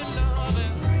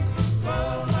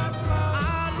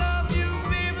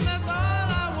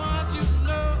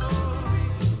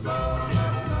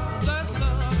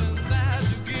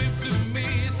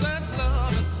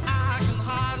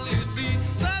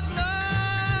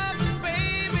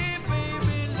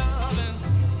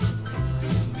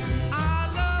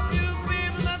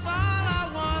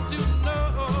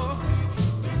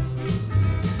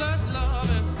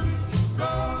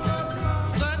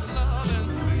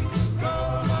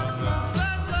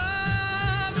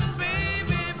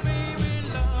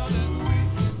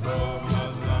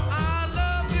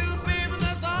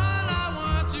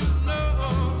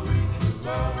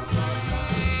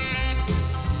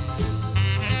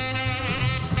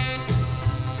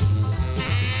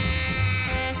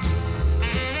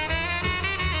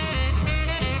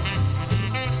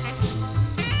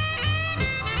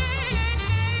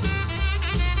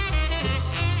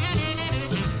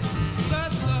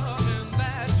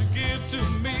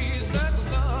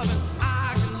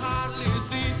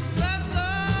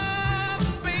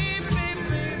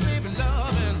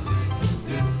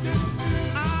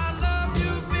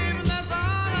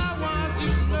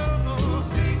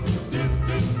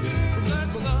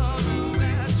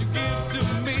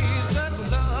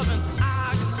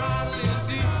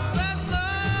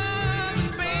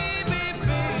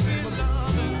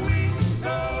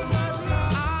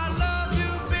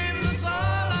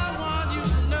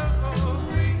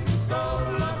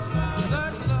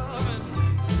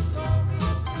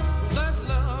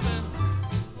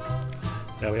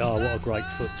 great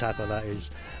foot tapper that is,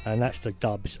 and that's the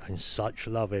Dubs and Such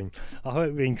Loving. I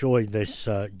hope you enjoyed this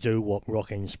doo-wop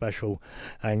rocking special,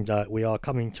 and we are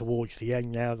coming towards the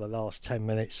end now, the last 10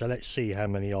 minutes, so let's see how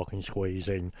many I can squeeze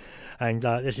in. And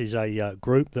this is a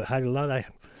group that had a lot of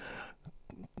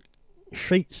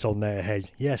sheets on their head.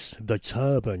 Yes, the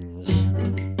Turbans.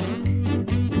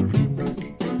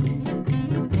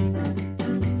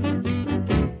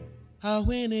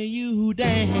 When you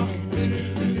dance,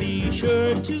 be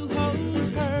sure to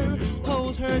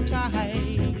hold her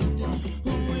tight.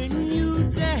 When you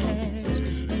dance,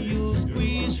 you'll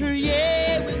squeeze her,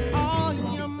 yeah, with all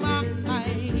your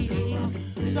might.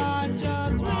 Such a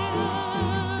thrill,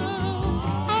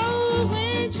 oh,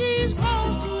 when she's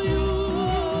close to you.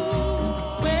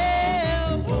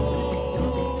 Well,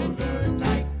 hold her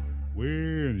tight.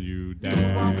 When you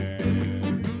dance.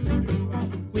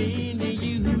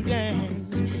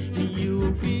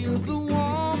 Feel the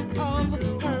warmth of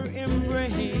her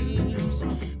embrace,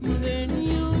 then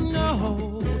you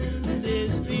know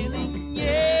this feeling,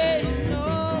 yeah, is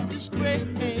no disgrace.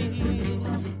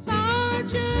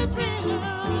 Such a thrill,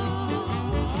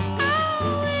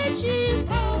 oh, when she's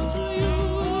close to you.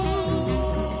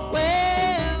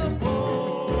 Well,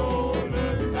 hold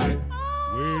her tight.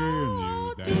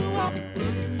 When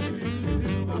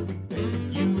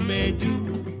you may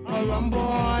do a rumble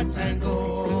or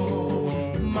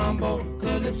tango, mambo,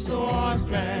 calypso, or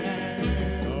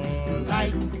strand.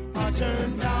 Lights are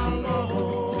turned down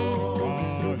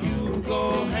low. You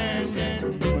go hand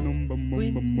in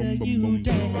when you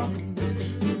dance.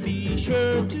 Be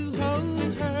sure to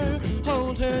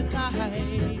hold her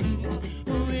tight.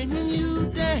 When you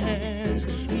dance,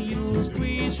 you'll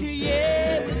squeeze her,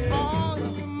 yeah, with all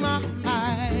your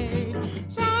might.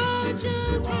 Such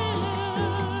a thrill,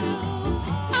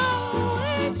 oh,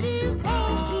 when she's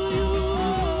close to you.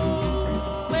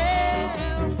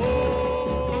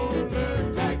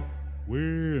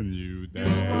 When you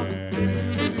dance.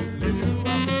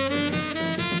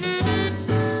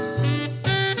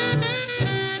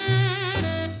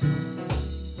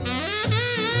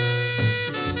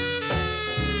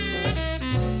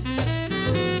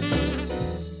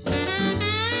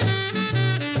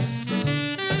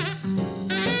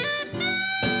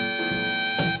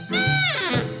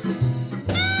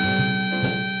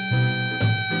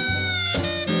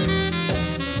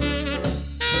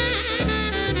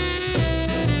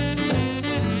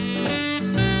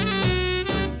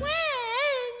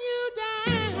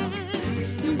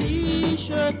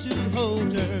 To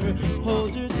hold her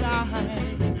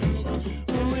tight.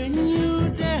 When you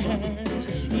dance,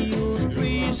 you'll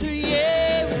squeeze her,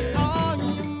 yeah, with all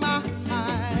your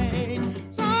might.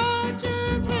 Such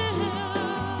a thrill,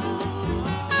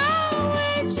 oh,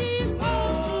 when she's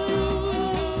close to you.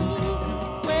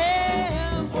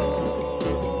 Well,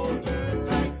 hold her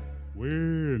tight.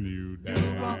 When you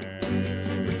dance.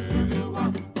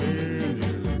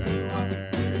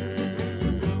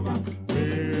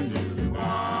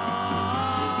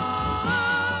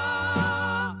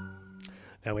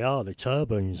 There we are, the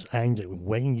Turbans, and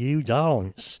When You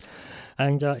Dance.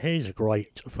 And here's a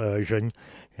great version,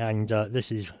 and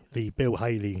this is the Bill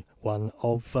Haley one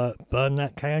of Burn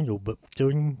That Candle, but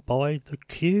done by the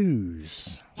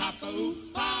Q's.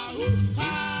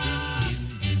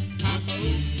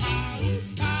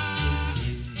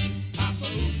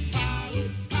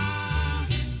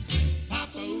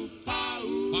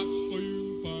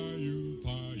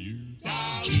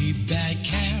 Keep that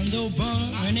candle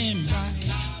burning bright,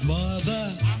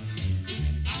 mother.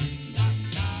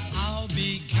 I'll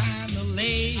be kinda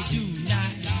late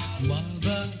tonight,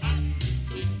 mother.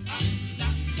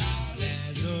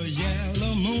 There's a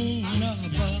yellow moon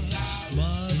above,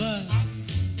 mother.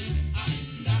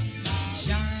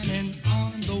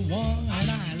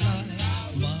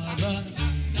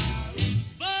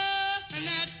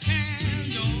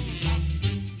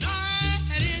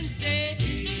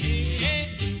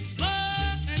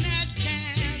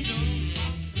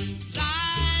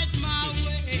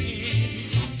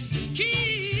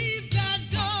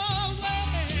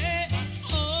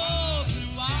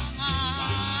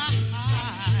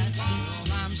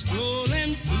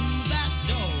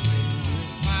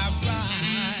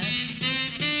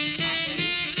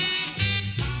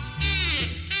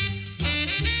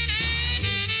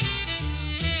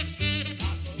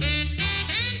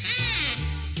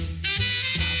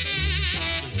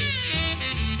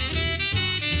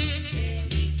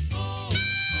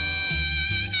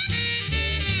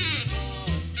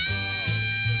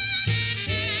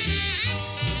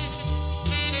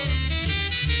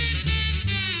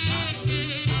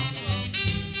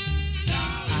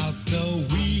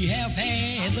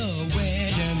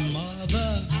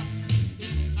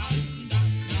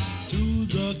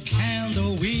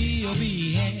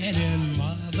 we had in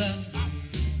mother.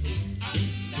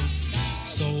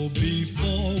 So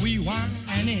before we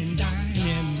wine and dine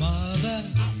in mother,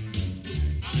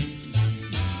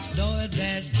 start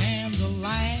that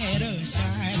candlelight a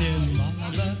shining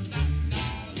mother.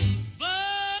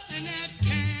 Burn that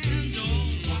candle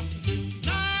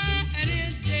night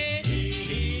and day.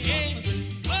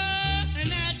 Burn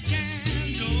that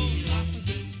candle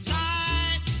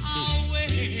light our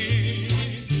way.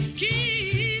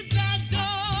 Keep that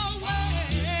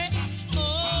doorway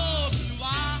open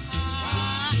wide.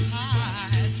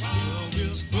 Yeah,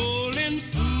 we're strolling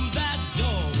through that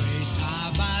doorway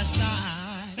side by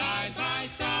side. Side by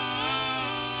side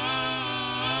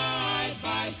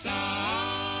by side.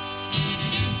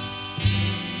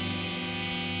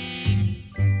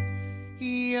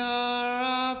 You're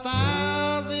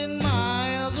 1,000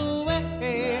 miles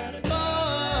away,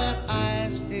 but I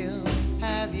still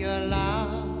have your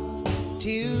love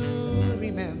to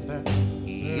remember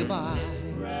you by.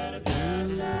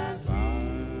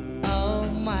 Oh,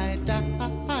 my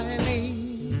darling,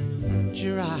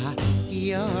 dry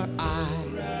your eye.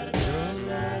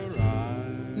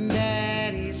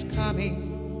 Daddy's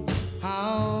coming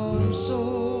home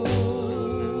soon.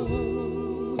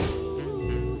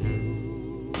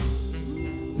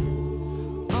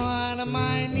 On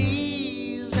my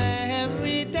knees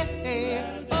every day,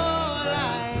 all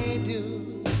I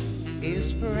do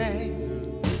is pray,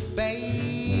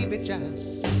 baby,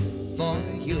 just for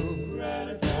you.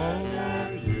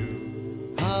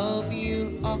 Hope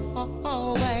you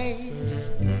always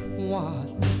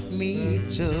want me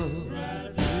to.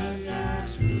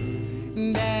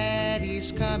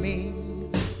 Daddy's coming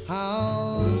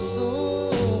home soon.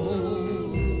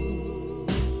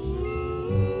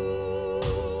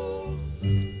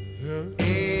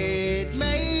 It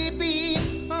may be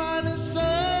on a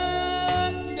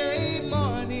Sunday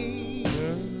morning.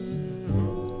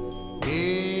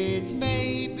 It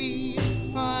may be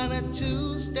on a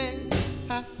Tuesday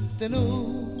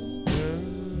afternoon.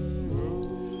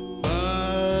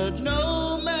 But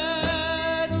no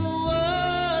matter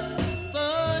what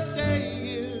the day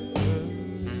is,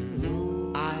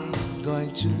 I'm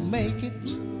going to make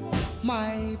it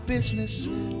my business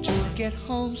to get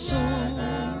home soon.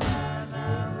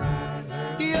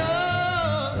 You're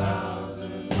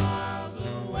 1,000 miles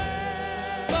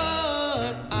away,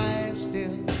 but I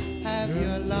still have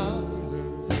your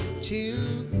love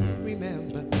to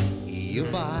remember you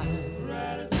by.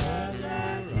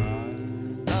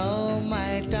 Oh,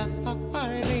 my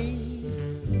darling,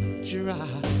 dry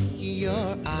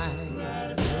your eyes.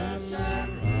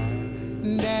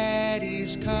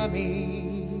 Daddy's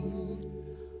coming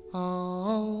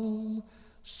home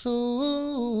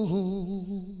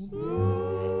soon.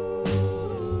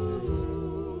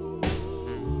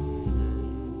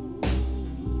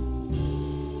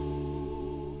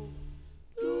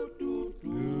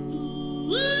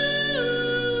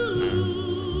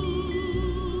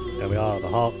 There we are, the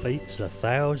heartbeat's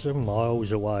 1,000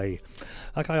 miles away.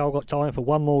 Okay, I've got time for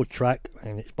one more track,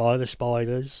 and it's by the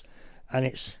Spiders, and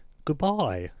it's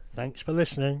Goodbye. Thanks for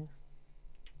listening.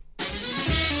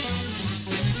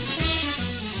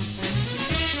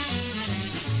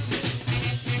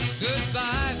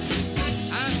 Goodbye,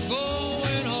 I'm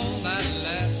going home at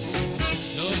last.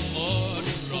 No more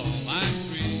to roam, I'm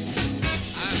free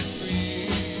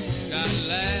at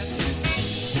last.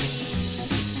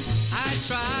 I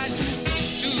tried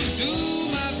to do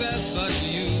my best, but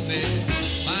you made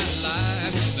my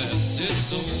life a mess.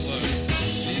 It's over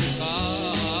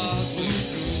because we're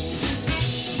through.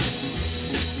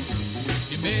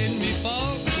 You made me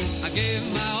fall, I gave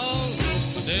my all,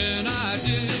 but then I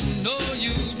didn't know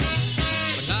you.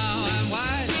 But now I'm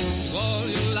wise to all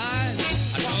your lies,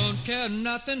 I don't care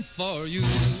nothing for you.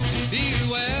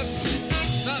 Beware,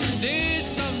 someday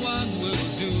someone will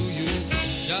do you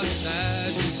just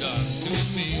as you've done to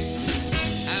me,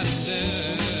 and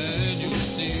then you'll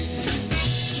see.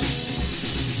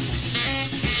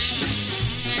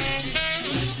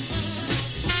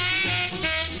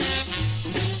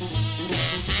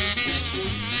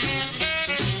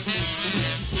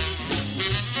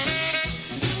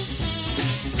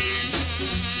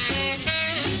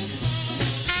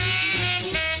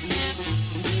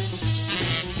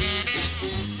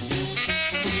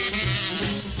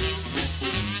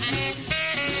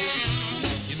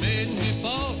 You made me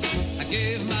fall, I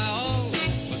gave my all,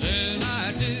 but then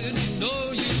I didn't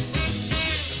know you.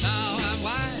 But now I'm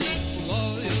wise to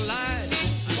all your lies,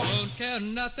 I don't care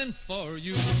nothing for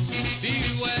you.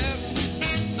 Beware,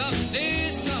 someday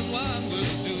someone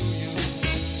will do you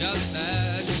just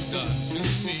as you've done to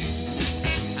me,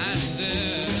 and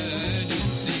then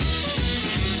you'll see.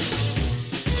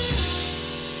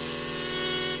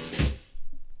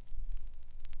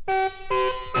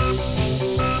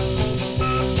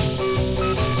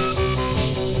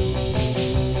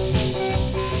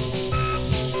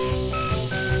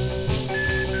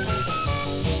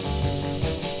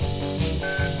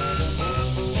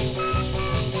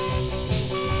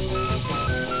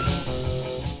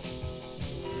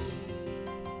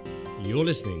 You're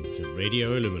listening to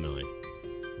Radio Illumini,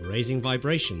 raising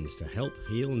vibrations to help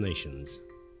heal nations.